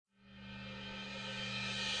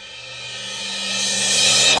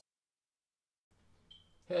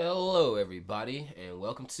everybody, and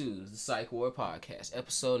welcome to the Psych War Podcast,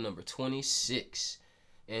 episode number 26.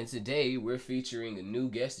 And today we're featuring a new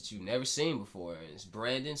guest that you've never seen before, and it's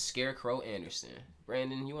Brandon Scarecrow Anderson.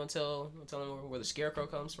 Brandon, you want to tell them where the Scarecrow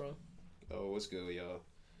comes from? Oh, what's good,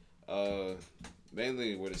 y'all?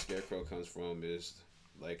 Mainly where the Scarecrow comes from is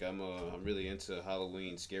like I'm really into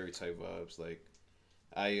Halloween scary type vibes. Like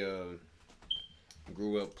I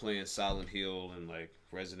grew up playing Silent Hill and like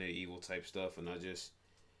Resident Evil type stuff, and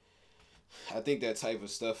I think that type of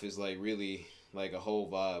stuff is like really like a whole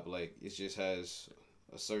vibe. Like it just has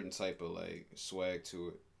a certain type of like swag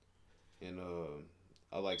to it, and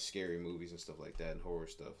I like scary movies and stuff like that and horror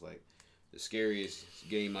stuff. Like the scariest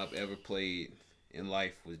game I've ever played in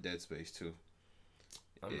life was Dead Space 2.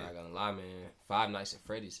 I'm not gonna lie, man. Five Nights at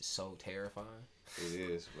Freddy's is so terrifying. It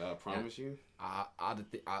is, but I promise you.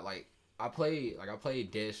 I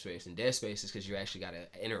played Dead Space, and Dead Space is because you actually gotta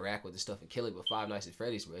interact with the stuff and kill it. But Five Nights at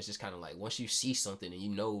Freddy's, bro, it's just kind of like once you see something and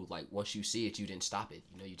you know, like once you see it, you didn't stop it.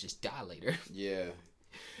 You know, you just die later. Yeah.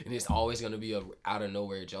 And it's always gonna be a out of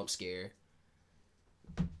nowhere jump scare.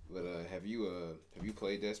 But have you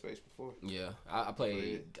played Dead Space before? Yeah, I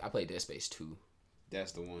played Dead Space 2.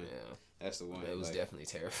 That's the one. Yeah, that's the one. It was definitely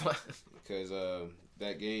terrifying. Because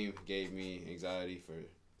that game gave me anxiety for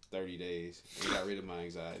 30 days. It got rid of my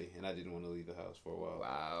anxiety, and I didn't want to leave the house for a while.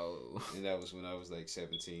 Wow. And that was when I was like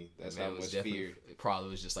 17. That's Man, how much fear. It probably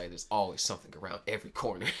was just like there's always something around every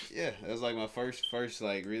corner. Yeah, that was like my first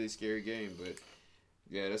like really scary game. But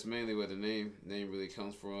yeah, that's mainly where the name really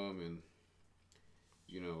comes from, and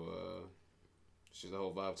you know, it's just the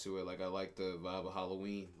whole vibe to it. Like I like the vibe of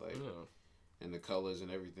Halloween, like. Yeah. And the colors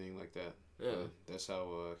and everything like that. Yeah. That's how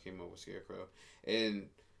I came up with Scarecrow. And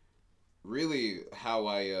really how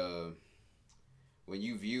I when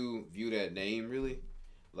you view that name, really,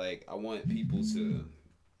 like I want people to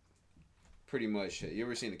pretty much, you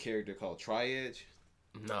ever seen a character called Tri-Edge?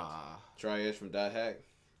 Nah. Tri-Edge from Dot Hack?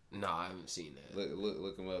 Nah, I haven't seen that.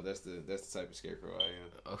 Look him up. That's the type of Scarecrow I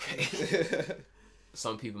am. Okay.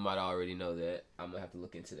 Some people might already know that. I'm gonna have to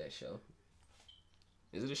look into that show.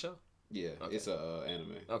 Is it a show? Yeah, okay. It's a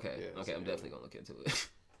anime. Okay, yeah, okay, I'm definitely gonna look into it.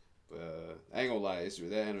 But I ain't gonna lie,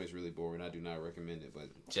 that anime is really boring. I do not recommend it. But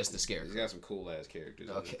just the Scarecrow. It's got some cool ass characters.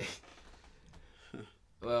 Okay.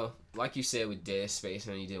 Well, like you said with Dead Space,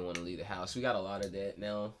 and you didn't want to leave the house. We got a lot of that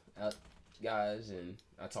now, guys, and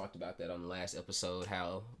I talked about that on the last episode.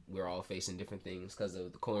 How we're all facing different things because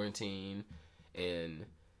of the quarantine, and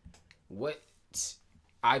what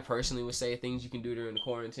I personally would say things you can do during the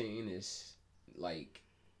quarantine is like.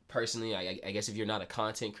 Personally, I guess if you're not a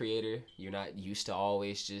content creator, you're not used to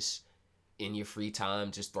always just in your free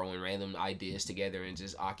time just throwing random ideas together and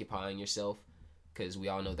just occupying yourself, because we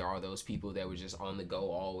all know there are those people that were just on the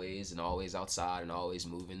go always and always outside and always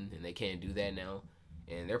moving, and they can't do that now,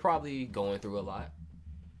 and they're probably going through a lot.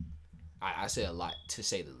 I say a lot, to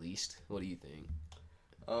say the least. What do you think?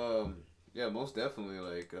 Yeah, most definitely.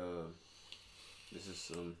 Like this is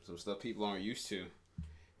some stuff people aren't used to.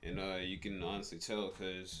 And you can honestly tell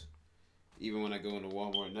because even when I go into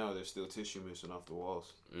Walmart now, there's still tissue missing off the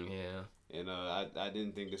walls. Yeah. And I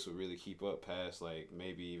didn't think this would really keep up past like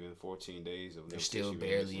maybe even 14 days of. There's still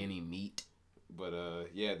barely any meat. But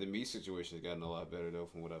yeah, the meat situation has gotten a lot better though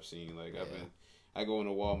from what I've seen. Like I go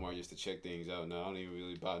into Walmart just to check things out now. I don't even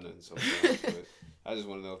really buy nothing sometimes, but I just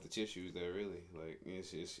want to know if the tissue is there really. Like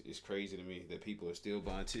it's crazy to me that people are still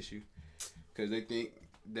buying tissue because they think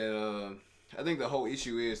that. I think the whole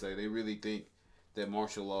issue is like they really think that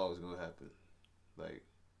martial law is gonna happen. Like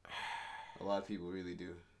a lot of people really do.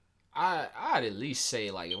 I'd at least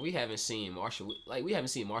say like if we haven't seen martial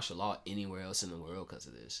law anywhere else in the world because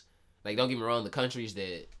of this. Like don't get me wrong, the countries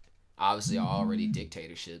that obviously are already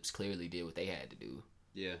dictatorships clearly did what they had to do.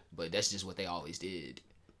 Yeah. But that's just what they always did.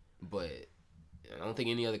 But I don't think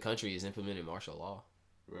any other country has implemented martial law.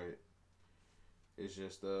 Right. It's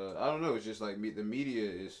just I don't know. It's just like the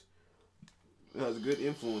media has a good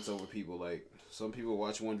influence over people. Like some people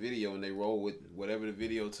watch one video and they roll with whatever the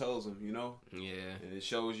video tells them, you know. Yeah. And it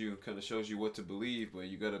shows you what to believe, but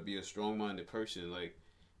you gotta be a strong-minded person. Like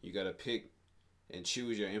you gotta pick and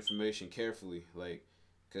choose your information carefully, like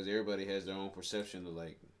because everybody has their own perception of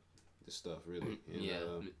like this stuff, really. And, yeah.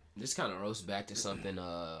 This kind of roasts back to something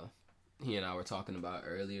he and I were talking about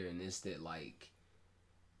earlier, and it's that like.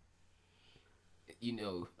 You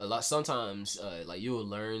know, sometimes like you'll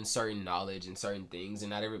learn certain knowledge and certain things,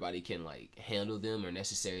 and not everybody can like handle them or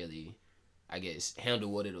necessarily, I guess,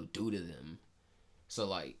 handle what it'll do to them. So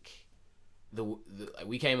like the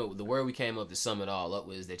word we came up to sum it all up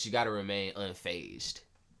was that you got to remain unfazed.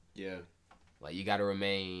 Yeah. Like you got to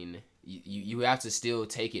remain. You have to still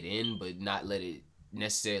take it in, but not let it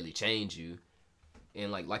necessarily change you.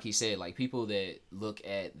 And like he said, like people that look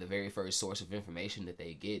at the very first source of information that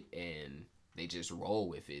they get and they just roll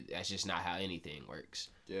with it. That's just not how anything works.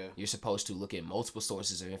 Yeah. You're supposed to look at multiple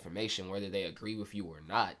sources of information, whether they agree with you or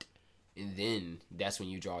not, and then that's when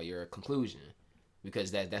you draw your conclusion,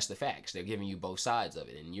 because that's the facts. They're giving you both sides of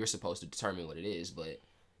it, and you're supposed to determine what it is. But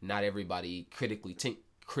not everybody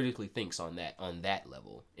critically thinks on that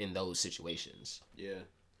level in those situations. Yeah,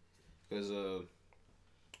 because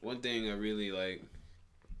one thing I really like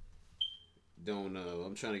don't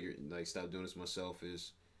I'm trying to get stop doing this myself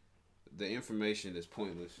is the information is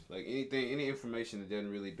pointless. Like any information that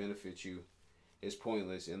doesn't really benefit you is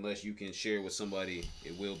pointless unless you can share with somebody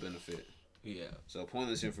it will benefit. Yeah. So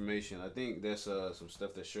pointless information. I think that's some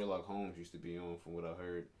stuff that Sherlock Holmes used to be on, from what I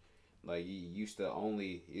heard. Like he used to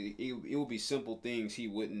only it would be simple things he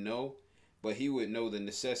wouldn't know, but he would know the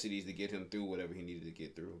necessities to get him through whatever he needed to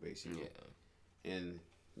get through, basically. Yeah. And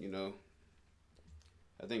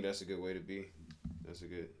I think that's a good way to be. That's a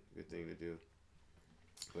good thing to do.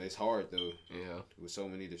 But it's hard though. Yeah. With so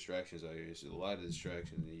many distractions out here, it's a lot of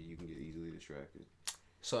distractions, and you can get easily distracted.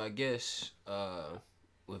 So I guess,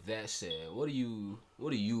 with that said, what do you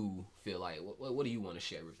feel like? What do you want to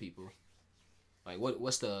share with people? Like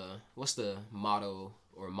what's the motto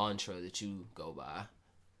or mantra that you go by?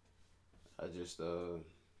 I just I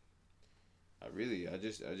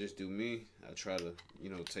just do me. I try to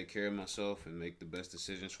take care of myself and make the best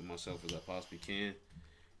decisions for myself as I possibly can,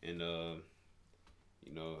 and I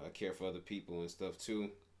care for other people and stuff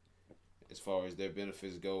too, as far as their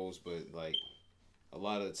benefits goes. But like a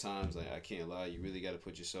lot of the times, like I can't lie, you really got to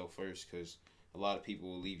put yourself first, because a lot of people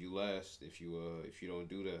will leave you last if you don't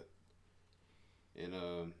do that. And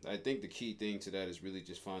I think the key thing to that is really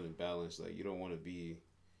just finding balance. Like you don't want to be,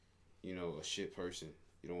 a shit person.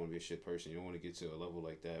 You don't want to be a shit person. You don't want to get to a level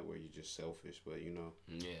like that where you're just selfish. But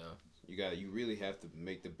yeah, you really have to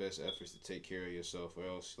make the best efforts to take care of yourself, or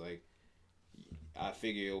else like I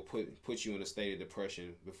figure it'll put you in a state of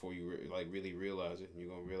depression before you really realize it. You're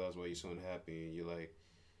gonna realize why you're so unhappy, and you're like,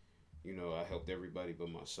 I helped everybody but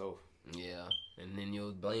myself. Yeah, and then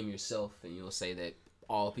you'll blame yourself, and you'll say that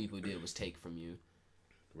all people did was take from you.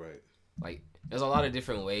 Right. Like, there's a lot of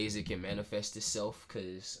different ways it can manifest itself,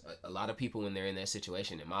 because a lot of people, when they're in that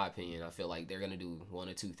situation, in my opinion, I feel like they're going to do one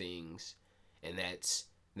or two things, and that's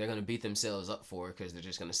they're going to beat themselves up for it, because they're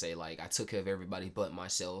just going to say, like, I took care of everybody but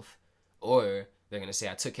myself, or they're going to say,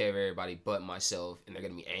 I took care of everybody but myself, and they're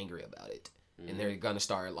going to be angry about it. Mm-hmm. And they're going to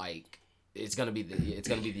start, like, it's going to be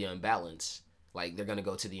the unbalance. Like, they're going to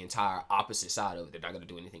go to the entire opposite side of it. They're not going to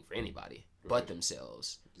do anything for anybody but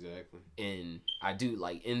themselves. Exactly. And I do,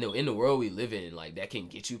 like, in the world we live in, like, that can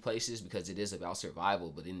get you places because it is about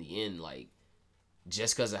survival. But in the end, like,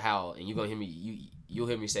 just because of how, and you're going to hear me, you'll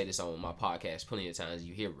hear me say this on my podcast plenty of times.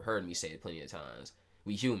 Heard me say it plenty of times.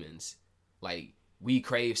 We humans, like, we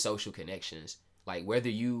crave social connections. Like, whether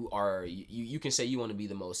you are, you can say you want to be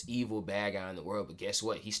the most evil bad guy in the world, but guess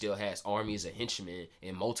what? He still has armies of henchmen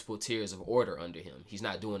and multiple tiers of order under him. He's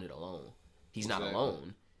not doing it alone. He's not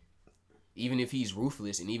alone. Even if he's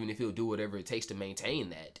ruthless, and even if he'll do whatever it takes to maintain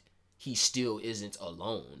that, he still isn't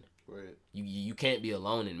alone. Right. You can't be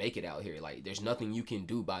alone and make it out here. Like, there's nothing you can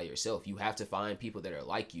do by yourself. You have to find people that are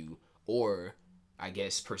like you, or, I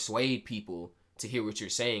guess, persuade people to hear what you're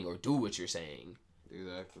saying or do what you're saying.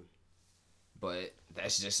 Exactly. But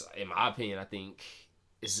that's just, in my opinion, I think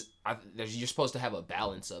you're supposed to have a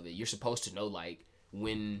balance of it. You're supposed to know, like,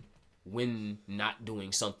 when not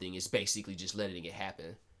doing something is basically just letting it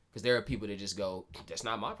happen. Because there are people that just go, that's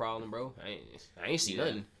not my problem, bro. I ain't see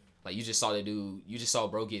nothing. Like, you just saw that dude, you just saw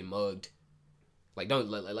bro get mugged. Like,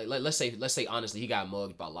 let's say honestly, he got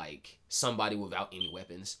mugged by, like, somebody without any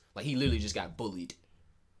weapons. Like, he literally just got bullied.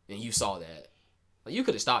 And you saw that. Like, you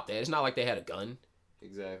could have stopped that. It's not like they had a gun.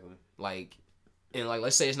 Exactly. Like, and, like,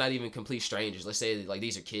 let's say it's not even complete strangers. Let's say, like,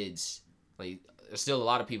 these are kids. Like, there's still a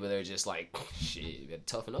lot of people that are just like, shit, you better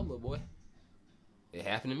toughen up, little boy. It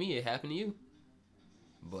happened to me. It happened to you.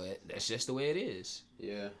 But that's just the way it is.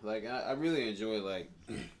 Yeah, like, I really enjoy, like,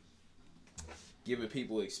 giving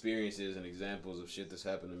people experiences and examples of shit that's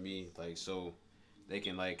happened to me, like, so they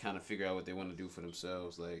can, like, kind of figure out what they want to do for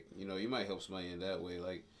themselves. Like, you might help somebody in that way.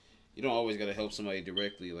 Like, you don't always got to help somebody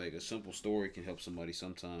directly. Like, a simple story can help somebody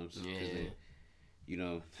sometimes. Yeah. They,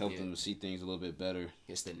 help them to see things a little bit better.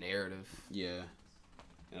 It's the narrative. Yeah.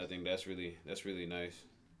 And I think that's really nice.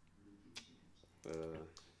 But,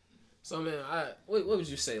 so, man, what would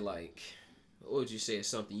you say, like, what would you say is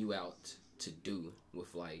something you out to do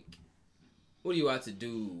with, like, what are you out to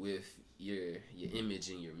do with your image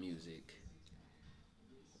and your music?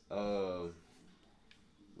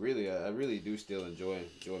 really, I really do still enjoy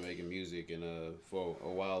making music, and for a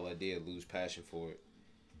while I did lose passion for it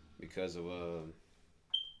because of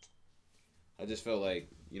I just felt like,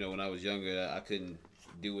 when I was younger, I couldn't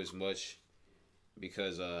do as much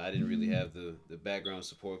because I didn't really have the background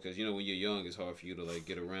support. Because when you're young, it's hard for you to like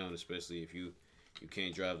get around, especially if you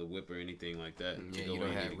can't drive the whip or anything like that. Yeah, you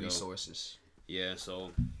don't have resources. Yeah,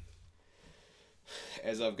 so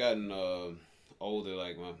as I've gotten older,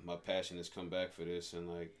 like my passion has come back for this, and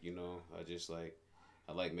like I just I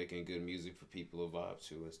like making good music for people to vibe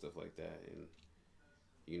to and stuff like that, and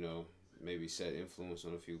maybe set influence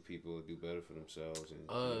on a few people to do better for themselves. And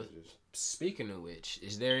just speaking of which,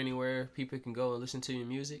 is there anywhere people can go and listen to your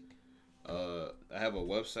music? I have a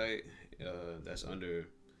website that's under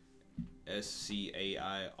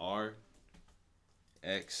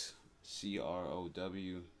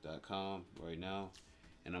SCAIRXCROW.com right now,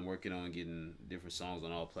 and I'm working on getting different songs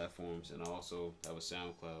on all platforms, and I also have a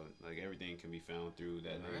SoundCloud. Like everything can be found through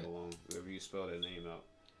that name alone. Whoever you spell that name out.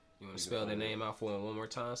 You want to spell their name out for them one more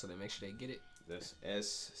time so they make sure they get it? That's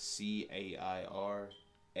SCAIRXCROW.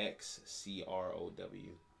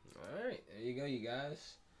 Alright, there you go, you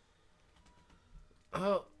guys.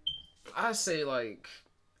 I say, like,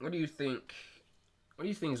 what do you think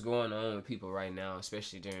is going on with people right now,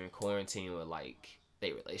 especially during quarantine, with like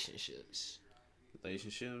their relationships?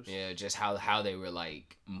 Relationships? Yeah, just how they were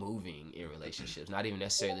like moving in relationships. Not even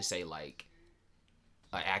necessarily say like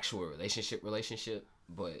an actual relationship,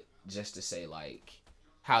 but just to say like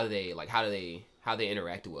how they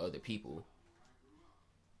interacted with other people.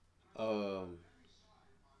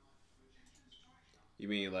 You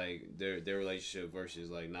mean like their relationship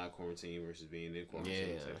versus like not quarantine versus being in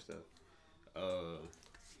quarantine type stuff? I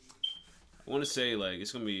want to say like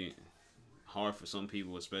it's gonna be hard for some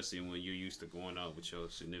people, especially when you're used to going out with your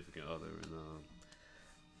significant other and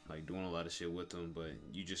like doing a lot of shit with them. But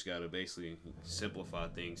you just gotta basically simplify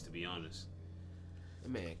things, to be honest. The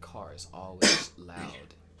man car is always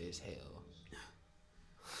loud as hell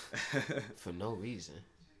for no reason.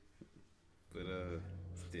 But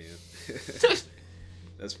damn,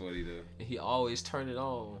 that's funny though. He always turned it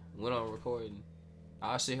on when I'm recording.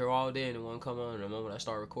 I sit here all day and it won't come on. And the moment I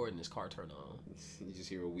start recording, this car turned on. You just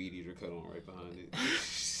hear a weed eater cut on right behind it.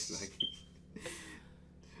 Like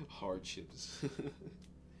hardships.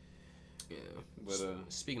 Yeah. But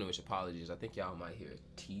speaking of which, apologies. I think y'all might hear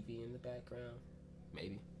TV in the background.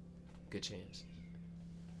 Maybe. Good chance.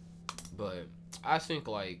 But I think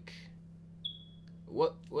like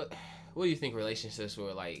what do you think relationships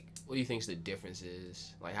were like? What do you think the difference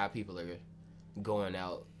is? Like how people are going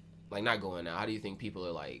out, like not going out. How do you think people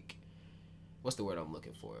are like? What's the word I'm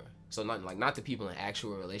looking for? So not the people in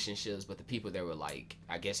actual relationships, but the people that were like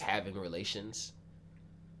I guess having relations.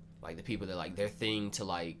 Like the people that like their thing to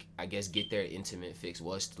like I guess get their intimate fix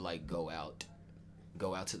was to like go out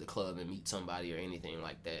to the club and meet somebody or anything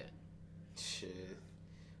like that. Shit.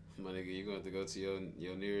 My nigga, you gonna have to go to your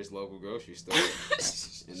nearest local grocery store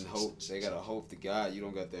and hope they gotta hope to God you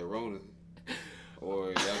don't got that Rona,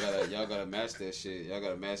 or y'all gotta match that shit. Y'all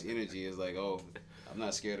gotta match energy. It's like, oh, I'm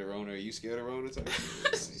not scared of Rona. Are you scared of Rona? Type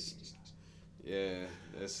shit. Like, yeah,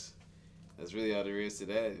 that's really all there is to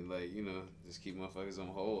that. And like just keep motherfuckers on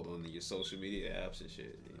hold on your social media apps and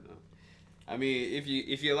shit. I mean, if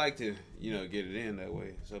you like to get it in that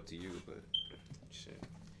way, it's up to you. But shit.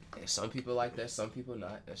 And some people like that, some people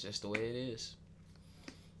not. That's just the way it is.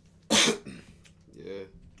 Yeah.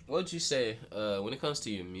 What would you say when it comes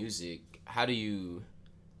to your music? How do you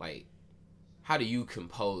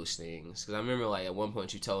compose things? Because I remember like at one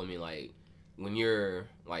point you told me like when you're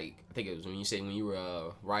like I think it was when you said when you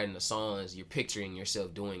were writing the songs, you're picturing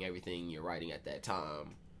yourself doing everything you're writing at that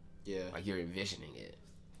time. Yeah. Like you're envisioning it.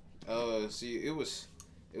 See, it was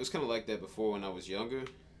kind of like that before when I was younger.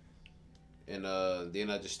 And then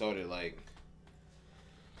I just started like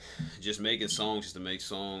just making songs just to make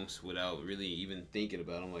songs without really even thinking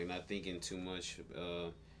about them, like not thinking too much.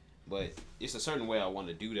 But it's a certain way I want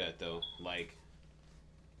to do that though. Like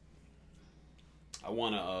I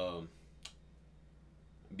want to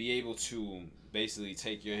be able to basically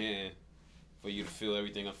take your hand for you to feel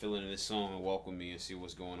everything I'm feeling in this song and walk with me and see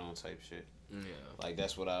what's going on type shit. Yeah. Like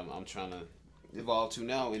that's what I'm trying to evolve to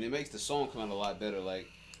now, and it makes the song come out a lot better. Like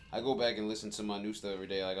I go back and listen to my new stuff every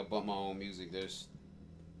day. Like I bump my own music. There's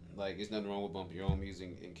nothing wrong with bumping your own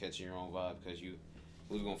music and catching your own vibe, because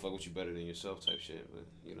who's gonna fuck with you better than yourself type shit. But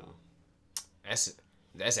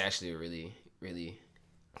that's actually a really really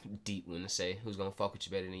deep one to say. Who's gonna fuck with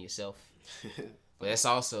you better than yourself? But that's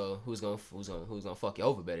also who's gonna fuck you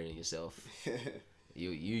over better than yourself.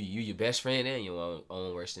 You your best friend and your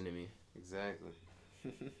own worst enemy. Exactly.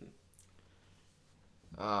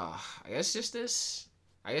 I guess just this.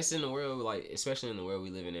 I guess in the world, like especially in the world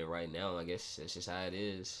we living in right now, I guess that's just how it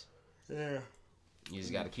is. Yeah. You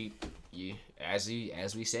just gotta keep as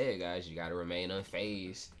we said, guys. You gotta remain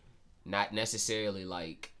unfazed, not necessarily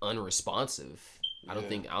like unresponsive. I don't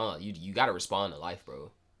think you gotta respond to life,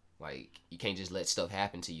 bro. Like you can't just let stuff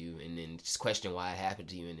happen to you and then just question why it happened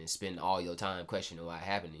to you and then spend all your time questioning why it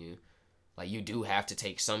happened to you. Like you do have to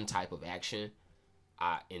take some type of action.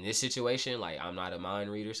 In this situation, like I'm not a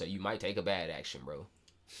mind reader, so you might take a bad action, bro.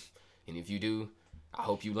 And if you do, I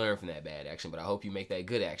hope you learn from that bad action, but I hope you make that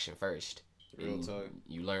good action first. Real talk.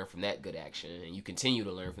 You learn from that good action, and you continue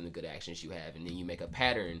to learn from the good actions you have, and then you make a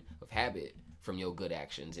pattern of habit from your good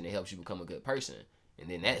actions, and it helps you become a good person. And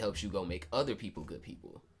then that helps you go make other people good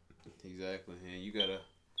people. Exactly, and you gotta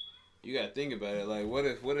think about it. Like, what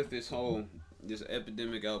if this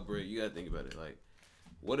epidemic outbreak? You gotta think about it. Like,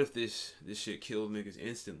 what if this shit killed niggas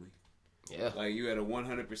instantly? Yeah. Like you had a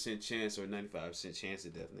 100% chance or 95% chance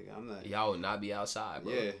of death, nigga. I'm not. Y'all would not be outside,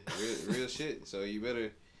 bro. Yeah, real shit. So you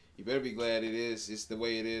better be glad it is. It's the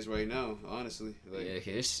way it is right now, honestly. Like, yeah,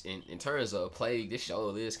 cause in terms of plague, this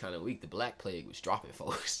show is kind of weak. The Black Plague was dropping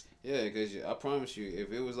folks. Yeah, because I promise you,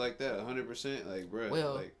 if it was like that, 100%, like, bro.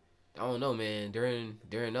 Well, like, I don't know, man. During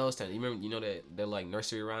those times, you know that they're like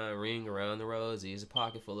nursery rhyme, ring around the rosies, a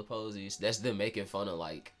pocket full of posies. That's them making fun of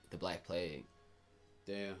like the Black Plague.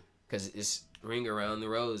 Damn. Cause it's ring around the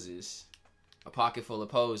roses, a pocket full of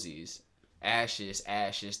posies, ashes,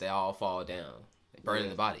 they all fall down, they burning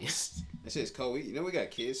the bodies. That shit's cold. You know we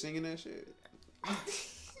got kids singing that shit.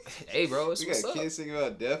 Hey, bro, it's we got kids singing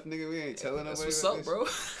about death, nigga. We ain't telling nobody. What's up, bro?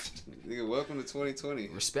 Nigga, welcome to 2020.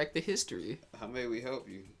 Respect the history. How may we help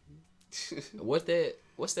you?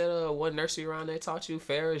 What's that one nursery rhyme they taught you?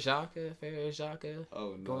 Farrah Jacques.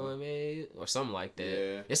 Oh no. Going or something like that.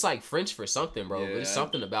 Yeah. It's like French for something, bro. Yeah, But it's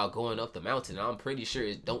something about going up the mountain. I'm pretty sure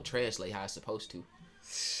it don't translate how it's supposed to.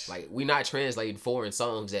 Like we not translating foreign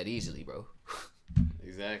songs that easily, bro.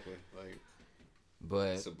 Exactly. Like.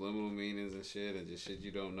 But subliminal meanings and shit, and just shit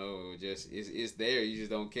you don't know. It's there. You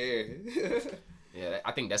just don't care. Yeah,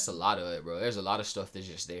 I think that's a lot of it, bro. There's a lot of stuff that's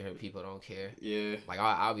just there and people don't care. Yeah. Like,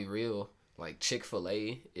 I'll be real. Like,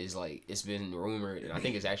 Chick-fil-A is, like, it's been rumored, and I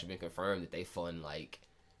think it's actually been confirmed that they fund, like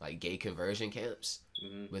gay conversion camps.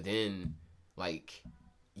 Mm-hmm. But then, like,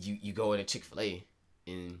 you go into Chick-fil-A,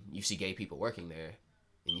 and you see gay people working there,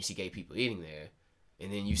 and you see gay people eating there,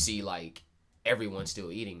 and then you see, like, everyone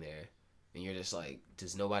still eating there. And you're just like,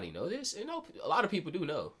 does nobody know this? And no, a lot of people do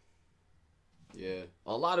know. Yeah.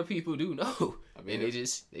 A lot of people do know. I mean, and they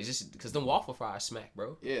just, because them waffle fries smack,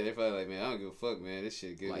 bro. Yeah, they probably like, man, I don't give a fuck, man. This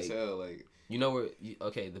shit good like, as hell. Like, you know where,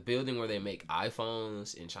 the building where they make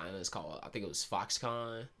iPhones in China is called, I think it was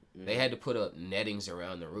Foxconn. Mm-hmm. They had to put up nettings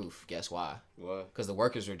around the roof. Guess why? Why? Because the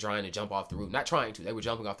workers were trying to jump off the roof. Not trying to. They were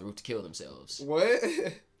jumping off the roof to kill themselves. What?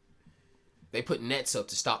 They put nets up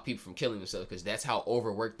to stop people from killing themselves because that's how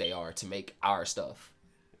overworked they are to make our stuff.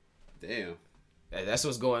 Damn. That's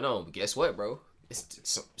what's going on. But guess what, bro?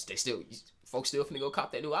 Folks still finna go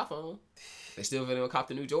cop that new iPhone. They still finna go cop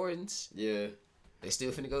the new Jordans. Yeah. They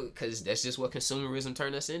still finna go, because that's just what consumerism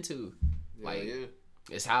turned us into. Yeah, like, yeah.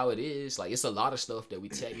 It's how it is. Like, it's a lot of stuff that we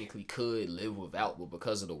technically could live without, but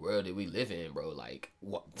because of the world that we live in, bro, like,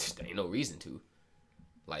 what? There ain't no reason to.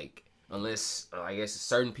 Like, unless, I guess,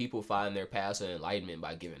 certain people find their path of enlightenment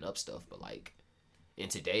by giving up stuff. But, like, in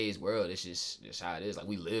today's world, it's just how it is. Like,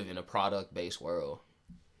 we live in a product-based world.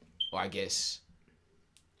 Or I guess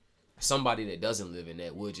somebody that doesn't live in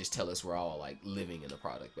that would just tell us we're all, like, living in a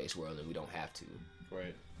product-based world and we don't have to.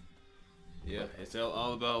 Right. Yeah, it's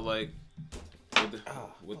all about, like, what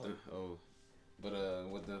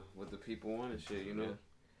the people want and shit, you know?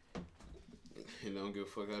 Yeah. And don't give a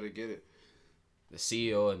fuck how they get it. The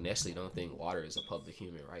CEO of Nestle don't think water is a public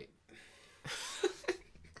human right.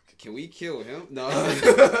 Can we kill him? No.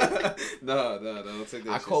 No, don't take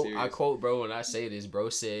that shit serious. I quote bro when I say this. Bro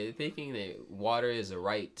said, thinking that water is a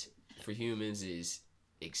right for humans is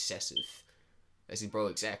excessive. That's his bro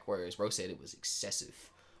exact words. Bro said it was excessive.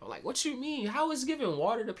 I'm like, what you mean? How is giving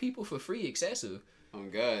water to people for free excessive? Oh,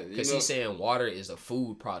 God. Because he's saying water is a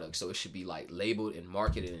food product, so it should be, like, labeled and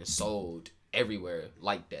marketed and sold everywhere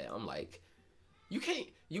like that. I'm like, you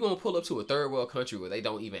gonna pull up to a third world country where they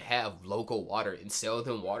don't even have local water and sell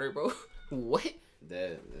them water, bro? What?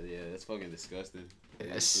 That's fucking disgusting.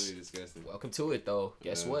 That's really disgusting. Welcome to it, though.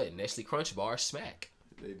 Guess what? Nestle Crunch bars smack.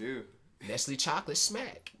 They do. Nestle chocolate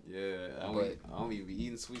smack. Yeah, I don't even be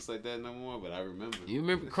eating sweets like that no more, but I remember. You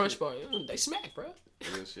remember Crunch bar? They smack, bro.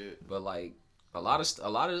 Real shit. But, like, a lot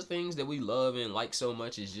of the things that we love and like so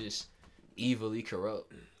much is just evilly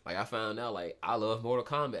corrupt. Like, I found out, like, I love Mortal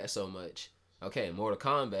Kombat so much. Okay, Mortal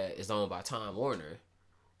Kombat is owned by Time Warner.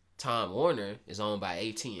 Time Warner is owned by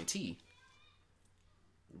AT&T.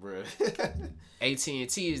 Bruh.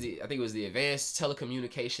 AT&T is I think it was the Advanced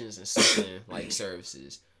Telecommunications and something like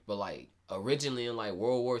services. But like originally in like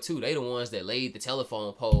World War II, they the ones that laid the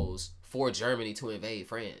telephone poles for Germany to invade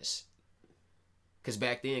France. Cause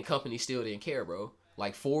back then companies still didn't care, bro.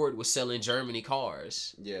 Like Ford was selling Germany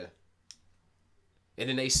cars. Yeah. And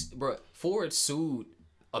then Ford sued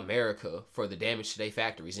America for the damage to their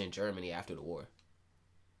factories in Germany after the war.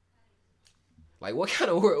 Like, what kind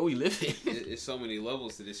of world are we living in? It's so many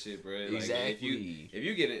levels to this shit, bro. Like, exactly. If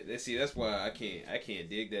you get it, see, that's why I can't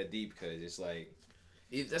dig that deep, because it's like,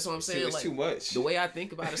 that's what I'm saying. It's like, too much. The way I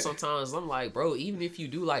think about it sometimes, I'm like, bro, even if you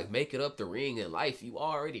do like make it up the ring in life, you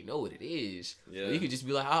already know what it is. Yeah. You could just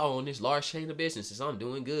be like, I own this large chain of businesses, I'm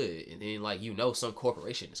doing good, and then like some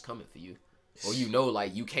corporation is coming for you, or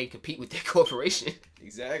like you can't compete with that corporation.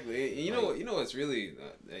 Exactly. And you know what's really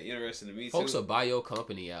interesting to me too? Folks will buy your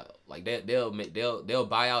company out. Like they'll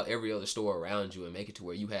buy out every other store around you and make it to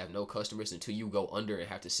where you have no customers until you go under and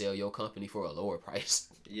have to sell your company for a lower price.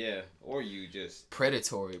 Yeah, or you just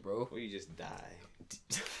predatory, bro. Or you just die.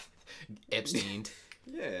 Epstein.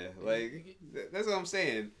 Yeah, like that's what I'm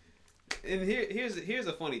saying. And here's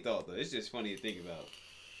a funny thought though. It's just funny to think about.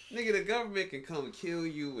 Nigga, the government can come kill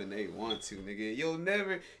you when they want to, nigga. You'll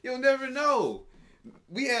never know.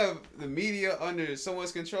 We have the media under so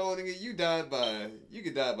much control, nigga. You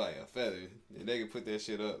could die by a feather, and they can put that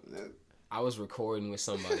shit up. I was recording with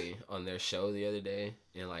somebody on their show the other day,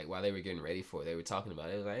 and like while they were getting ready for it, they were talking about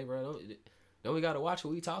it. It was like, hey, bro, don't we gotta watch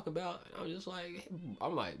what we talk about? And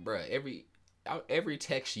I'm like, bro, every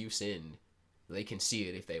text you send, they can see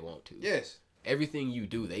it if they want to. Yes. Everything you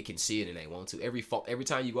do, they can see it and they want to. Every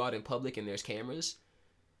time you go out in public and there's cameras,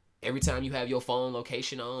 every time you have your phone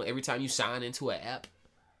location on, every time you sign into an app,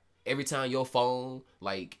 every time your phone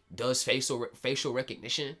like does facial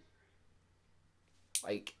recognition,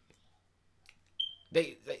 like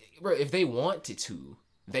bro, if they wanted to,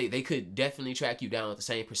 they could definitely track you down with the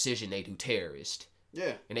same precision they do terrorists.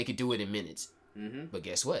 Yeah. And they could do it in minutes. Mm-hmm. But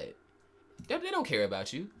guess what? They don't care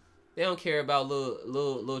about you. They don't care about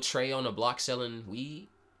little Trey on the block selling weed.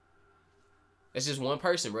 That's just one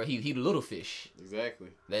person, bro. He the little fish. Exactly.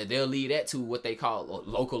 They'll lead that to what they call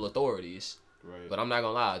local authorities. Right. But I'm not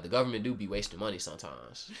gonna lie, the government do be wasting money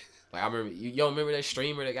sometimes. Like I remember, you don't remember that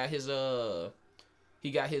streamer that got his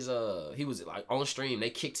he was like on stream. They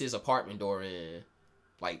kicked his apartment door in,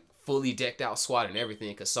 like fully decked out SWAT and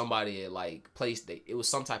everything, because somebody had like it was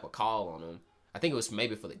some type of call on him. I think it was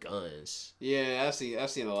maybe for the guns. Yeah, I've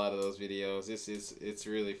seen a lot of those videos. It's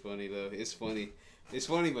really funny though. It's funny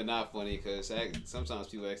but not funny, because sometimes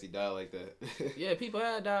people actually die like that. Yeah, people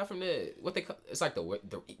have died from that. What they call it's like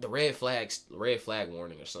the red flag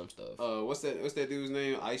warning or some stuff. What's that dude's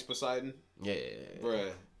name? Ice Poseidon. Yeah,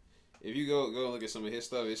 bruh. If you go and look at some of his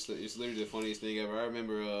stuff, it's literally the funniest thing ever. I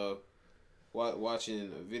remember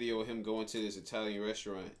watching a video of him going to this Italian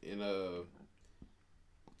restaurant, and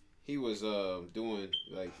he was doing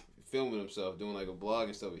like filming himself, doing like a vlog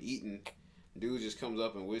and stuff, eating. Dude just comes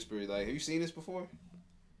up and whispers like, "Have you seen this before?"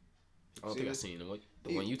 I don't think I've seen the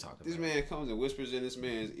one you talking about. This man comes and whispers in this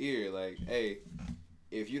man's ear like, "Hey,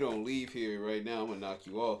 if you don't leave here right now, I'm gonna knock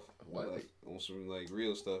you off." What? Like on some like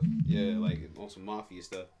real stuff. Yeah, like on some mafia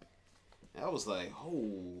stuff. And I was like,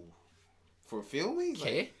 "Oh, for filming?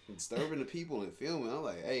 Like disturbing the people and filming." I'm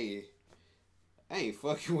like, "Hey, I ain't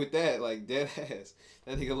fucking with that." Like dead ass.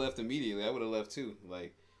 That nigga left immediately. I would have left too.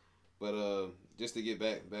 Like, but just to get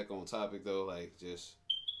back on topic though, like just,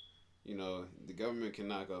 you know, the government can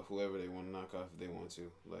knock off whoever they want to knock off if they want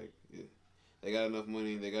to. Like, yeah, they got enough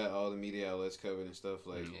money. They got all the media outlets covered and stuff.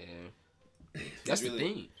 Like, yeah, that's really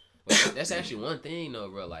the thing. But that's actually one thing though,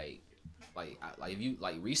 bro. Like if you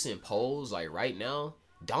like recent polls, like right now,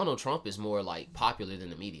 Donald Trump is more like popular than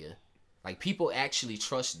the media. Like people actually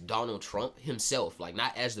trust Donald Trump himself, like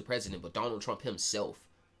not as the president, but Donald Trump himself,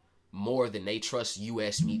 more than they trust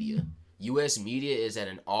U.S. media. U.S. media is at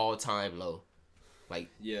an all-time low. Like,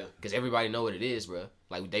 yeah, because everybody know what it is, bro.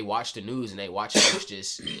 Like they watch the news and they watch folks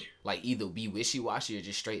just like either be wishy-washy or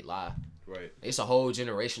just straight lie. Right. It's a whole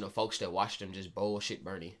generation of folks that watch them just bullshit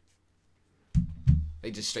Bernie.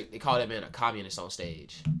 They call that man a communist on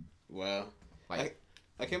stage. Wow. Like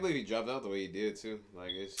I can't believe he dropped out the way he did too.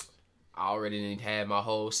 Like it's. I already had my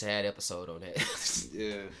whole sad episode on that.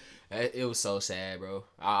 Yeah. It was so sad, bro.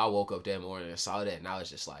 I woke up that morning and saw that, and I was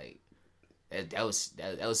just like, that was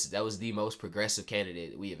the most progressive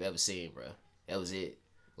candidate we have ever seen, bro. That was it.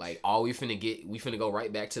 Like all we finna go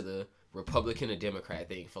right back to the Republican and Democrat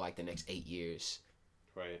thing for like the next 8 years.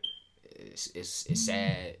 Right. It's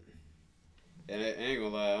sad. And I ain't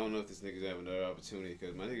gonna lie, I don't know if this nigga's have another opportunity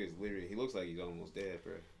because my nigga's literally, he looks like he's almost dead,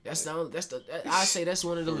 bro. I say that's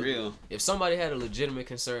one of the For real. If somebody had a legitimate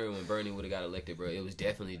concern when Bernie would have got elected, bro, it was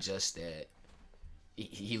definitely just that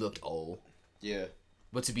he looked old. Yeah.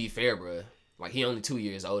 But to be fair, bro, like he only 2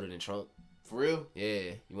 years older than Trump. For real?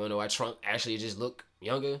 Yeah. You wanna know why Trump actually just look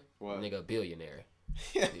younger? Why? Nigga, a billionaire.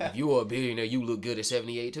 If you were a billionaire, you look good at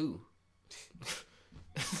 78 too.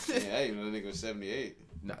 Yeah, I didn't know the nigga was 78.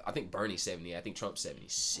 No, I think Bernie's 70. I think Trump's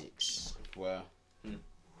 76. Wow.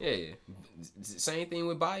 Yeah. Same thing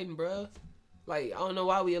with Biden, bro. Like, I don't know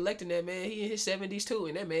why we electing that man. He in his 70s too,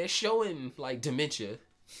 and that man's showing like dementia.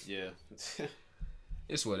 Yeah.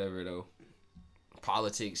 It's whatever though.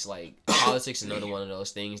 Politics is another one of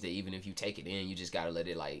those things that even if you take it in, you just gotta let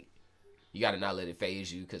it you gotta not let it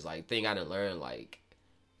phase you. Cause thing I done learned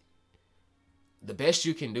the best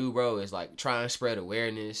you can do, bro, is try and spread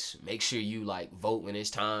awareness. Make sure you vote when it's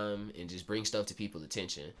time and just bring stuff to people's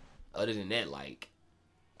attention. Other than that,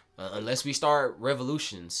 unless we start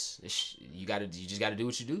revolutions, you just gotta do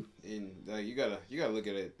what you do. And you gotta look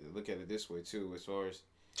at it this way too, as far as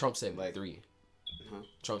Trump 73. Huh?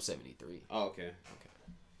 Trump 73. Oh, okay.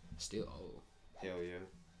 Still old. Hell yeah.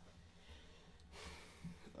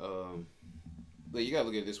 But you gotta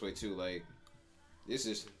look at it this way too.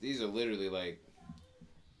 These are literally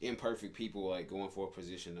imperfect people going for a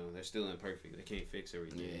position though. They're still imperfect. They can't fix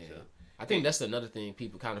everything. Yeah. So. I think that's another thing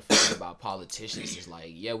people kind of forget about politicians is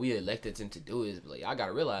yeah, we elected them to do it, but I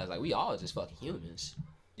gotta realize we all just fucking humans.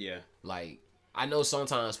 Yeah. I know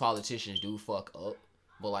sometimes politicians do fuck up,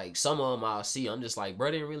 but some of them I'll see, I'm just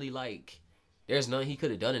bro didn't really there's nothing he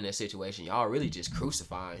could have done in that situation. Y'all really just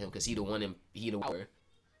crucifying him because he the one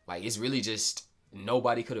it's really just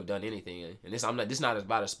nobody could have done anything. And this not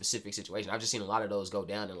about a specific situation. I've just seen a lot of those go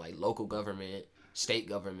down in local government, state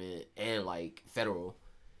government, and federal.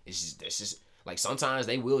 It's just sometimes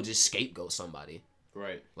they will just scapegoat somebody.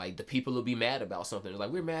 Right. The people will be mad about something.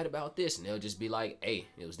 It's we're mad about this, and they'll just be hey,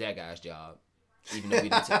 it was that guy's job. Even though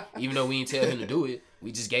we didn't tell him to do it,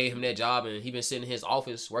 we just gave him that job, and he been sitting in his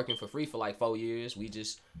office working for free for 4 years. We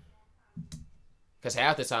just, cause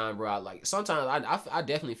half the time, bro, sometimes I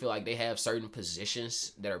definitely feel they have certain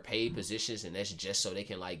positions that are paid positions, and that's just so they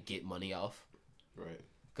can get money off. Right.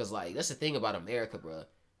 Cause that's the thing about America, bro.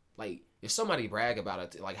 If somebody brag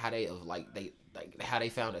about it, how they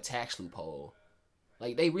found a tax loophole,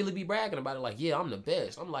 they really be bragging about it. Yeah, I'm the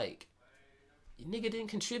best. I'm nigga didn't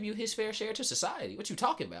contribute his fair share to society. What you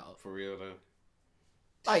talking about? For real though.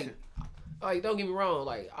 Don't get me wrong.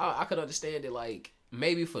 I could understand it.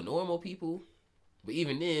 Maybe for normal people, but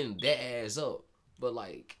even then, that adds up. But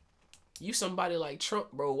you somebody like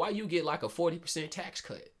Trump, bro. Why you get a 40% tax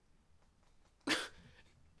cut?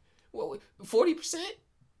 What 40%?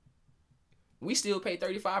 We still pay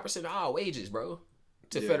 35% of our wages, bro,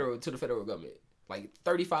 to the federal government.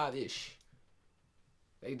 35-ish.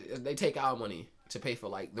 They take our money to pay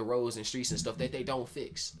for the roads and streets and stuff that they don't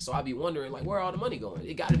fix. So I be wondering where all the money going?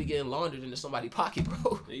 It got to be getting laundered into somebody's pocket,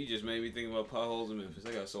 bro. You just made me think about potholes in Memphis.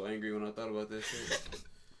 I got so angry when I thought about that shit.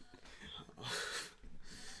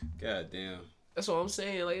 God damn. That's what I'm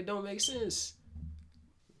saying. It don't make sense.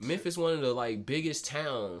 Memphis one of the biggest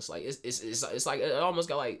towns. It's it almost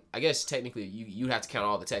got I guess technically you have to count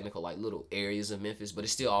all the technical little areas of Memphis, but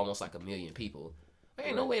it's still almost 1 million people.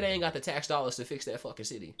 Ain't no way they ain't got the tax dollars to fix that fucking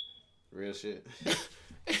city. Real shit.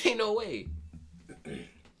 Ain't no way.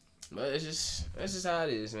 But that's just how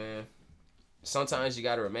it is, man. Sometimes you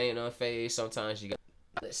gotta remain unfazed. Sometimes you gotta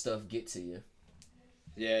let stuff get to you.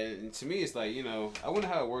 Yeah, and to me it's I wonder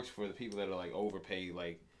how it works for the people that are overpaid,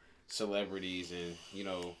 celebrities and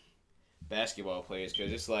basketball players,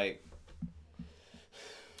 because it's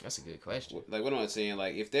that's a good question. What am I saying?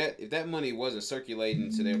 If that money wasn't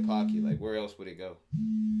circulating to their pocket, where else would it go?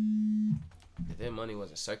 If that money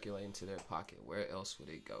wasn't circulating to their pocket, where else would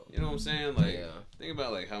it go? You know what I'm saying? Yeah. Think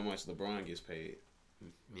about how much LeBron gets paid.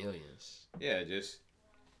 Millions. Yeah, just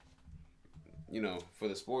for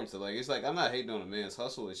the sports. It's I'm not hating on a man's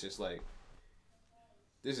hustle. It's just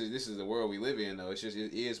this is the world we live in though. It's just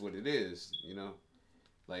it is what it is.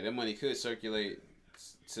 That money could circulate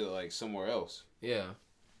to somewhere else. Yeah.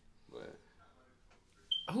 But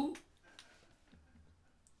who?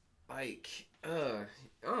 I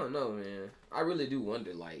don't know, man. I really do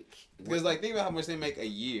wonder, because think about how much they make a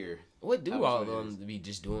year. What do all of them be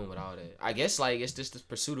just doing with all that? I guess it's just the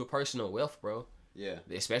pursuit of personal wealth, bro. Yeah.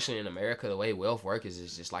 Especially in America, the way wealth works is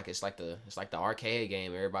just it's like the arcade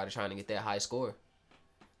game. Everybody trying to get that high score.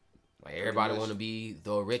 Everybody want to be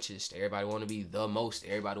the richest. Everybody want to be the most.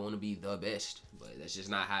 Everybody want to be the best. But that's just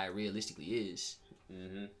not how it realistically is.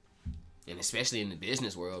 Mm-hmm. And especially in the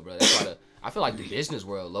business world, bro. That's why I feel like the business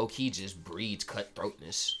world low key just breeds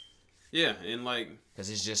cutthroatness. Yeah, and like, because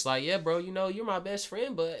it's just like, yeah, bro, you know, you're my best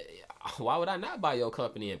friend, but why would I not buy your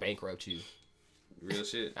company and bankrupt you? Real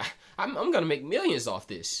shit. I'm gonna make millions off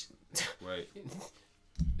this. Right.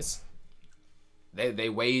 They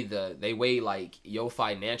weigh like your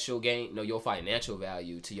financial gain, no, your financial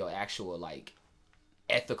value to your actual like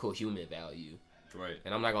ethical human value. Right.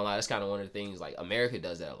 And I'm not gonna lie, that's kind of one of the things like America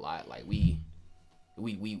does that a lot. Like we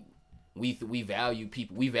value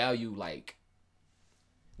people.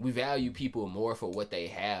 We value people more for what they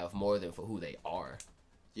have more than for who they are.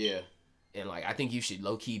 Yeah. And like I think you should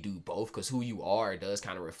low key do both, because who you are does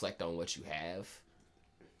kind of reflect on what you have.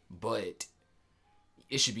 But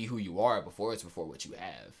it should be who you are before what you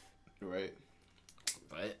have. Right.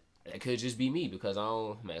 But that could just be me because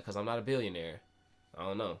I'm not a billionaire. I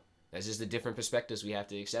don't know. That's just the different perspectives we have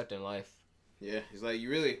to accept in life. Yeah, it's like you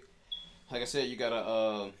really, like I said, you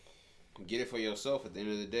gotta get it for yourself at the end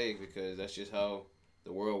of the day, because that's just how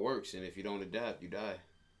the world works. And if you don't adapt, you die.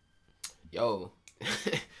 Yo,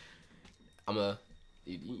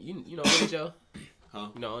 you know Only Joe? Huh?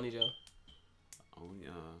 You know Only Joe?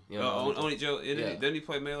 Only Joe. Didn't he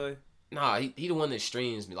play Melee? Nah, he the one that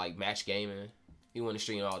streams like match gaming. He the one that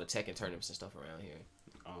stream all the Tekken tournaments and stuff around here.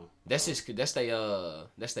 That's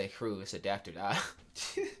their crew. It's Adapt or Die.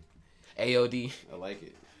 AOD. I like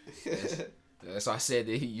it. That's why I said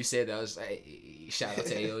that. You said that. I was like, shout out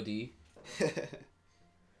to AOD.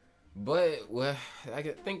 But well, I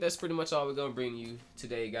think that's pretty much all we're gonna bring you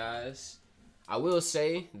today, guys. I will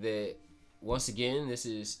say that once again, this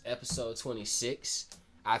is episode 26.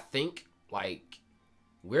 I think like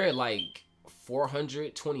we're at like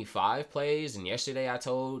 425 plays, and yesterday I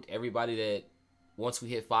told everybody that once we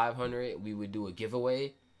hit 500, we would do a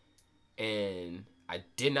giveaway, and I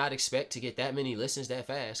did not expect to get that many listens that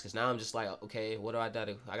fast, because now I'm just like, okay, what do I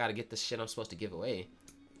do? I gotta get the shit I'm supposed to give away.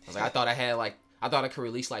 I was like, I thought I could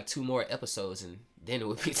release like 2 more episodes, and then it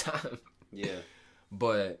would be time. Yeah.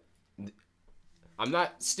 But I'm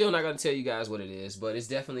still not gonna tell you guys what it is, but it's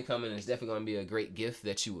definitely coming, and it's definitely gonna be a great gift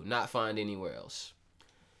that you will not find anywhere else.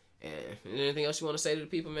 And anything else you want to say to the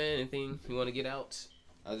people, man? Anything you want to get out?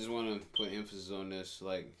 I just want to put emphasis on this.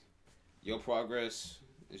 Like, your progress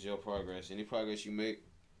is your progress. Any progress you make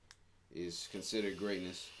is considered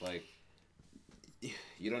greatness. Like,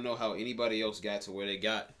 you don't know how anybody else got to where they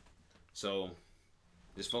got. So,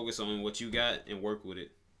 just focus on what you got and work with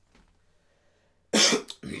it.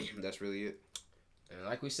 That's really it. And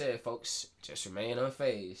like we said, folks, just remain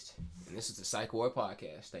unfazed. And this is the Psych Ward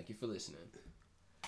Podcast. Thank you for listening.